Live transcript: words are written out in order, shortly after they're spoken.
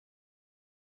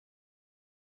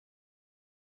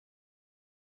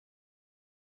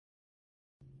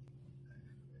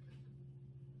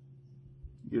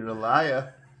You're a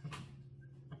liar.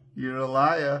 You're a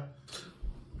liar.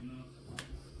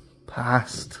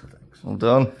 Passed. Well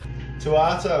done. To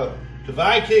Arto. The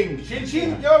Viking. Chin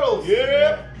chin yodels.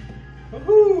 Yeah.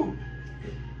 Woohoo.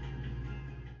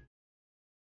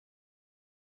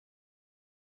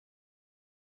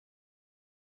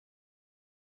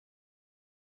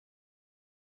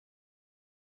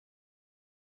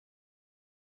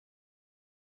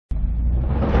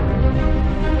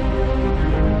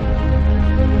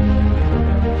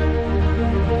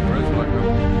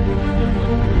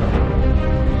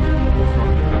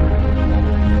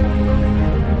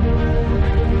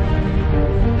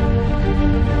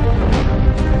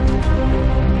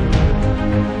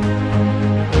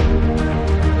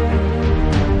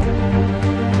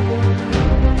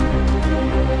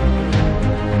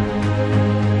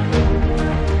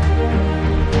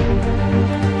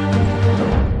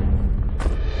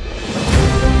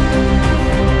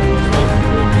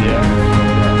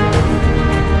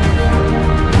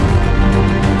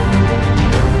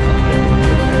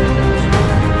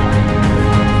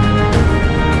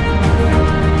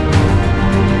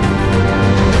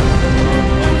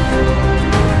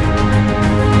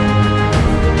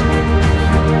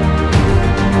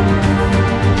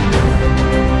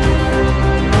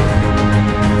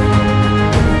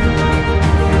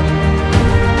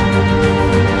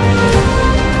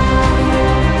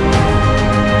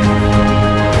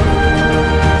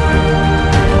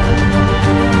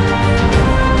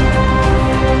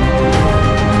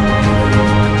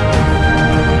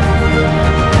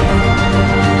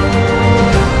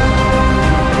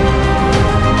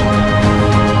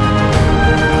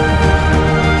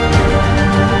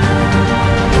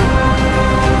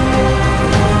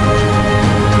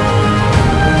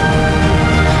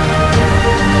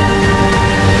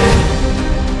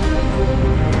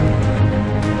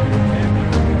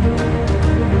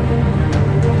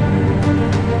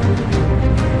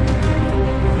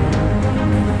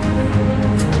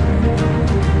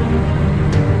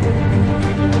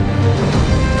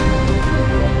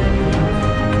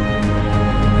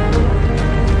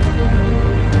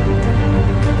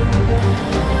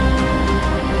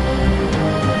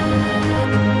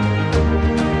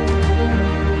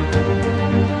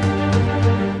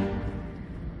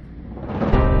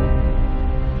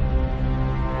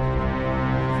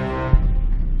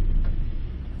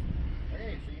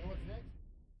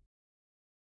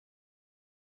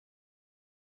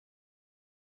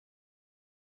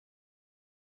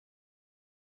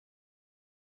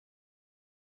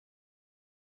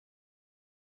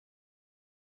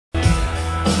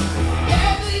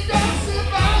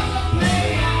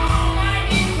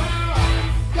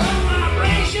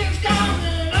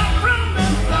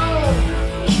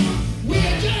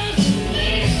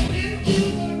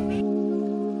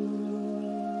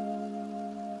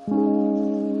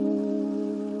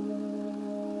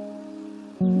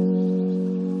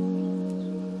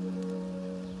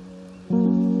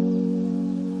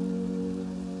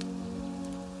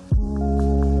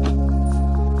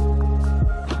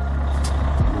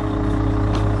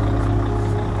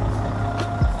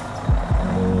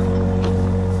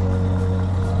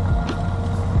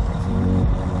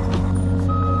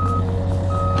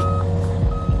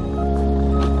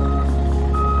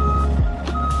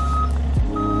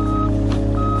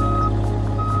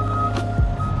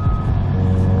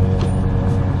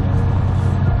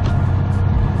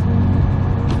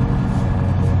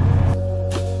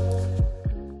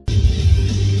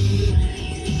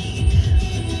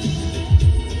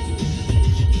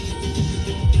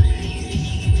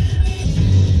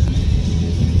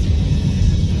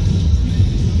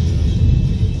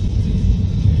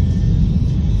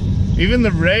 Even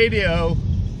the radio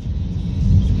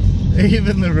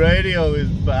is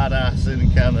badass in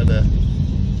Canada.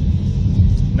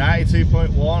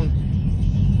 92.1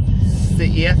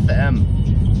 City FM.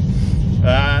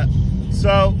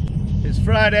 So it's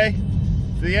Friday,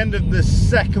 the end of the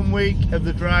second week of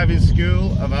the driving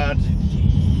school. I've had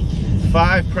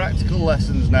 5 practical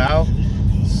lessons now.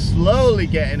 Slowly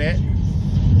getting it,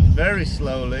 very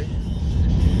slowly.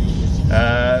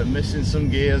 Missing some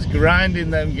gears,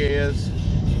 grinding them gears,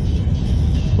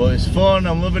 but it's fun,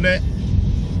 I'm loving it.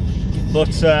 But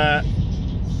it's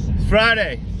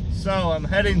Friday, so I'm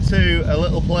heading to a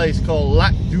little place called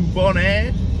Lac du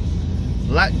Bonnet.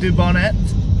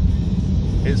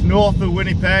 It's north of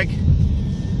Winnipeg.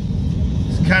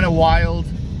 It's kind of wild,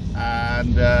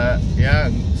 and yeah,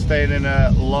 I'm staying in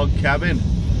a log cabin.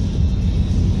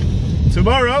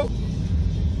 Tomorrow,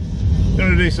 I'm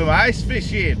gonna do some ice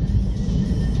fishing.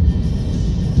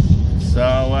 So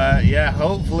yeah,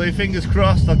 hopefully, fingers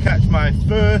crossed, I'll catch my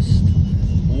first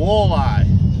walleye.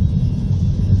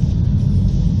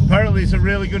 Apparently it's a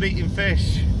really good eating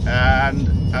fish,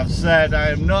 and I've said I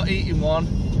am not eating one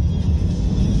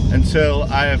until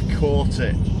I have caught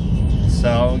it.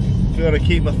 So I'm gonna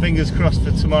keep my fingers crossed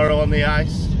for tomorrow on the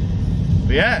ice.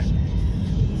 But yeah,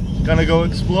 gonna go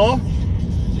explore,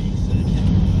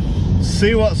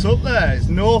 see what's up there. It's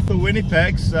north of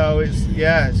Winnipeg, so it's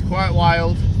quite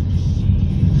wild.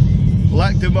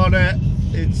 Lacked on it.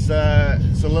 It's a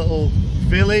little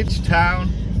village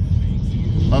town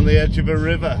on the edge of a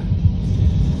river.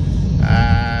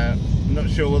 I'm not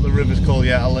sure what the river's called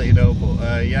yet, I'll let you know,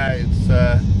 but yeah, it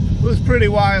was pretty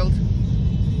wild.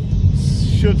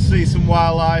 Should see some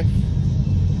wildlife.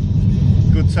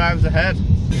 Good times ahead.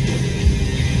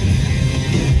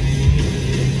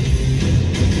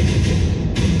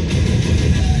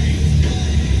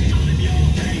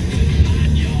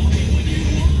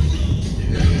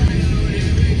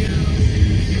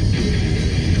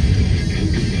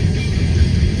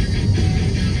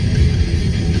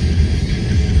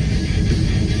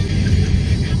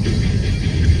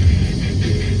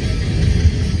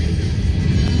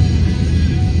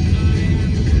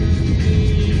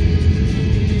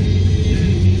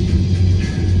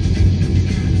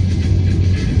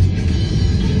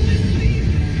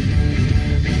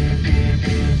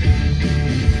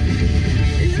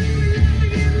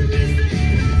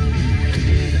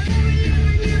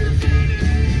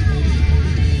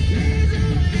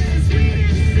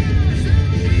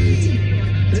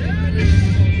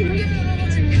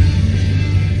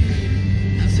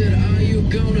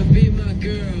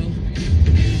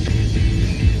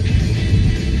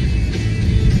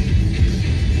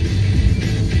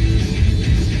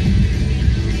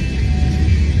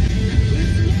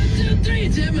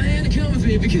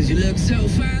 Because you look so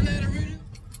fine that I really...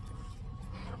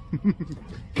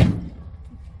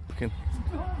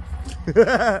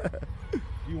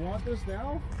 Do you want this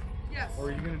now? Yes. Or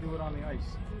are you going to do it on the ice?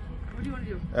 What do you want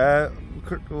to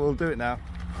do? We'll do it now.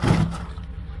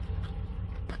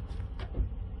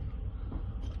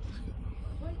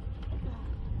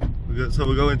 So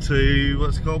we're going to,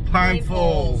 what's it called? Pine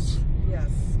Falls.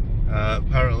 Yes.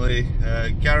 Apparently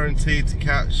guaranteed to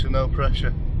catch, no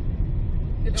pressure.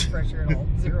 No pressure at all.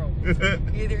 Zero. You're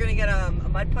either going to get a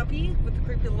mud puppy with the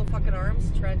creepy little fucking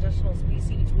arms, transitional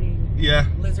species between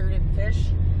lizard and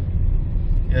fish.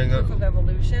 Yeah, Proof of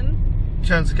evolution.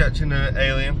 Chance of catching an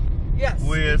alien. Yes.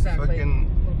 Weird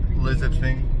fucking lizard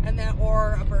thing. And then,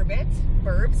 or a burbot.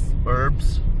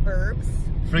 Burbs.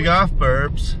 Frig off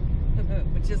burbs.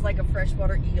 Which is like a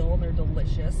freshwater eel, and they're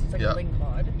delicious. It's like a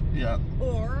lingcod. Yeah.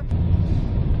 Or...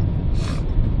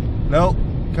 Nope.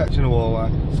 Catching a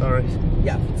walleye, sorry.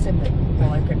 Yeah, same thing.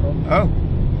 Walleye pickle. Oh.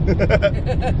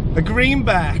 A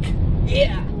greenback.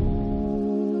 Yeah.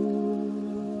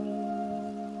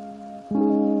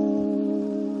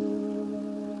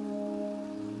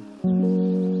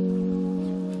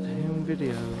 Damn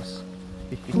videos.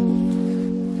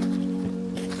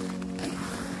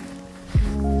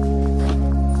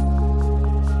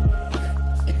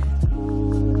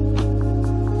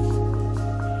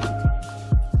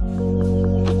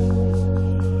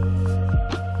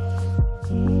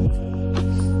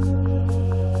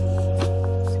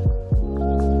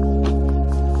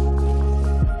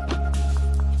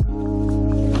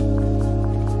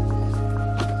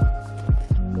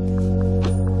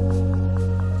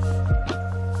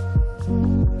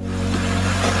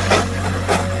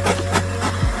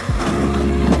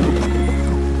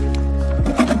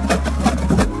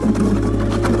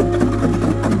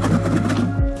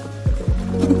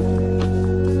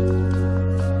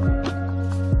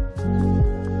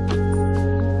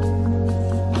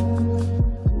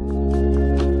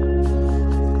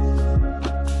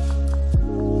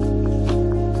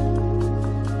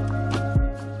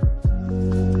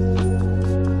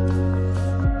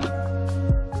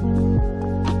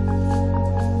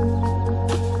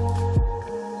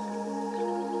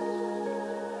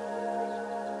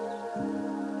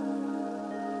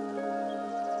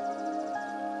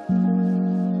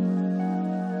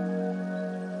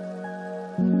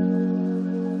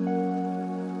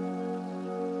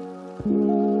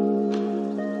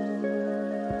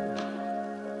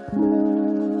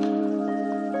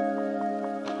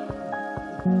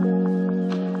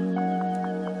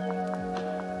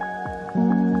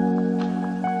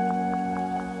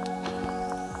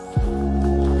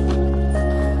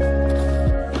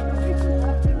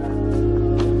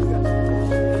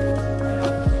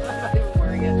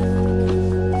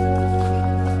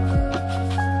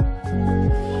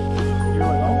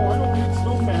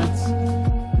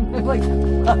 Like, if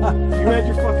you had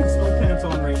your fucking snow pants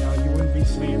on right now, you wouldn't be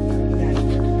seeing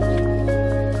that.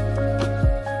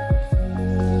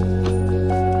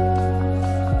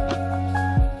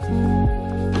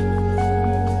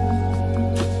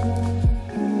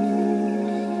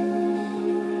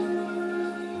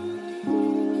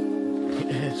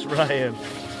 Ryan.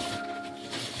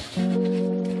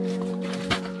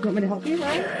 You want me to help you,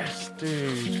 Ryan? Yes,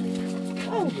 dude.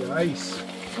 Oh, The ice.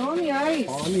 on the ice.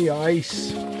 On the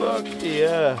ice. Fuck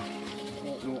yeah.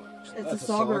 It's That's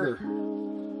a sauger.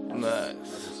 Nice.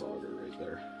 That's a sauger right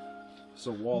there.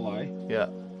 So walleye, Yeah.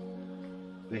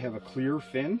 they have a clear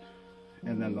fin,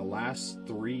 and then the last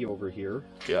three over here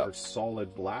are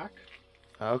solid black.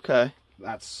 Okay.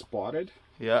 That's spotted.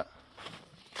 Yeah.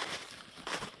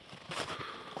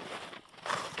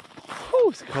 Oh,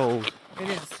 it's cold. It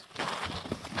is.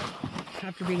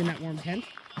 After being in that warm tent.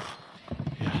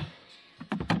 Yeah.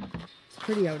 It's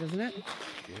pretty out, isn't it?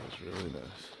 Yeah, it's really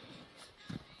nice.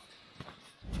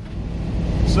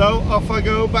 So off I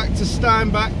go back to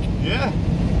Steinbach. Yeah.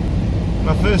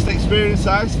 My first experience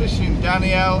ice fishing.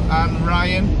 Danielle and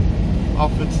Ryan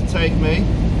offered to take me.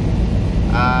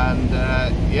 And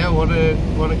yeah, what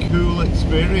a cool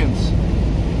experience.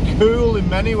 Cool in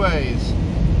many ways.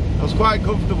 I was quite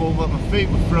comfortable, but my feet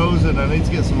were frozen. I need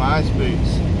to get some ice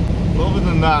boots. But other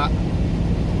than that,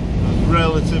 I was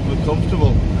relatively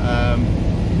comfortable.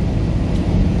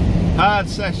 Hard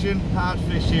session, hard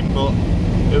fishing, but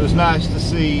it was nice to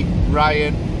see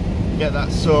Ryan get that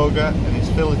sauger, and he's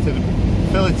filleted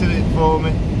it for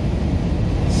me.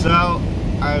 So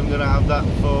I'm gonna have that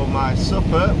for my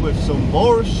supper with some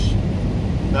borscht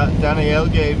that Danielle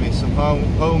gave me, some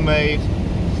homemade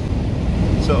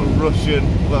sort of Russian,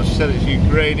 well she said it's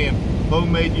Ukrainian,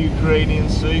 homemade Ukrainian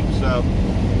soup. So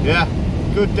yeah,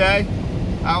 good day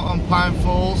out on Pine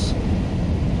Falls.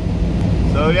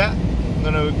 So yeah, I'm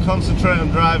going to concentrate on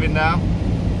driving now,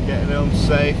 getting home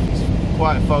safe. It's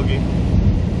quite foggy.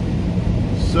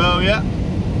 So yeah,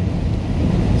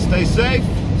 stay safe,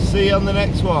 see you on the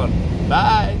next one.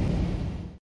 Bye.